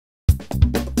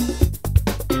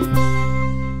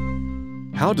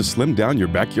How to slim down your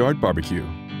backyard barbecue.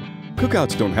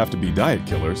 Cookouts don't have to be diet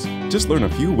killers, just learn a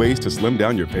few ways to slim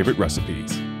down your favorite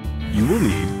recipes. You will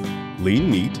need lean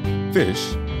meat,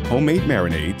 fish, homemade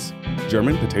marinades,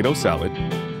 German potato salad,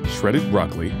 shredded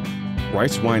broccoli,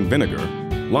 rice wine vinegar,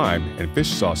 lime and fish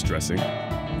sauce dressing,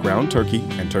 ground turkey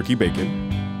and turkey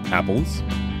bacon, apples,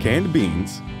 canned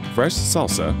beans, fresh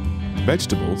salsa,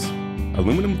 vegetables,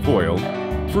 aluminum foil,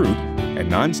 fruit, and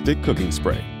non-stick cooking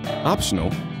spray.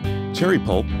 Optional, cherry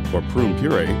pulp or prune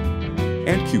puree,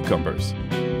 and cucumbers.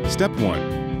 Step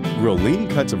 1. Grill lean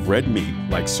cuts of red meat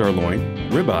like sirloin,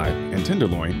 ribeye, and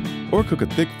tenderloin, or cook a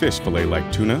thick fish fillet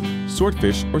like tuna,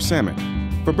 swordfish, or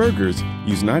salmon. For burgers,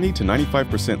 use 90 to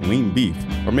 95% lean beef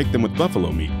or make them with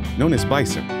buffalo meat, known as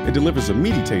bison. It delivers a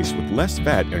meaty taste with less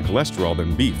fat and cholesterol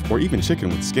than beef or even chicken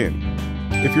with skin.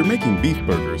 If you're making beef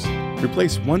burgers,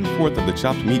 replace 1/4 of the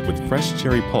chopped meat with fresh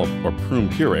cherry pulp or prune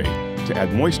puree to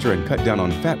add moisture and cut down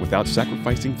on fat without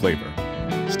sacrificing flavor.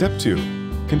 Step 2.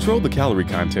 Control the calorie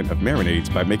content of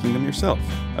marinades by making them yourself.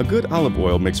 A good olive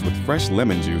oil mixed with fresh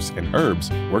lemon juice and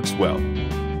herbs works well.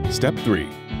 Step 3.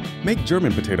 Make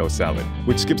German potato salad,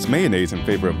 which skips mayonnaise in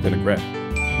favor of vinaigrette.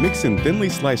 Mix in thinly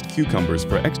sliced cucumbers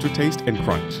for extra taste and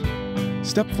crunch.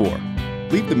 Step 4.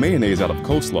 Leave the mayonnaise out of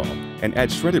coleslaw and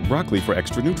add shredded broccoli for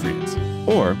extra nutrients.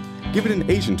 Or, give it an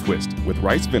Asian twist with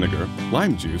rice vinegar,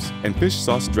 lime juice, and fish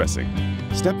sauce dressing.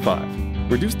 Step 5.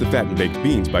 Reduce the fat in baked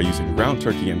beans by using ground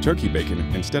turkey and turkey bacon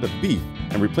instead of beef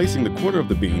and replacing the quarter of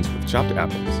the beans with chopped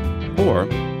apples. Or,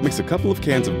 mix a couple of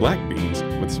cans of black beans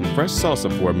with some fresh salsa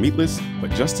for a meatless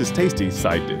but just as tasty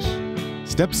side dish.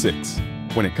 Step 6.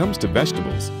 When it comes to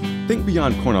vegetables, think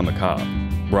beyond corn on the cob.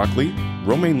 Broccoli,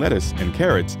 romaine lettuce, and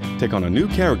carrots take on a new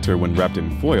character when wrapped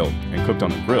in foil and cooked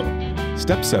on a grill.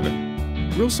 Step 7.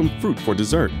 Grill some fruit for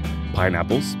dessert.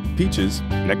 Pineapples, peaches,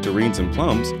 nectarines, and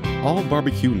plums all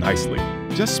barbecue nicely.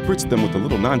 Just spritz them with a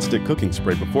little non-stick cooking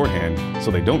spray beforehand so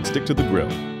they don't stick to the grill.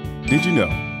 Did you know?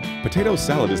 Potato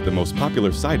salad is the most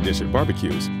popular side dish at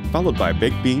barbecues, followed by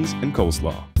baked beans and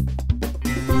coleslaw.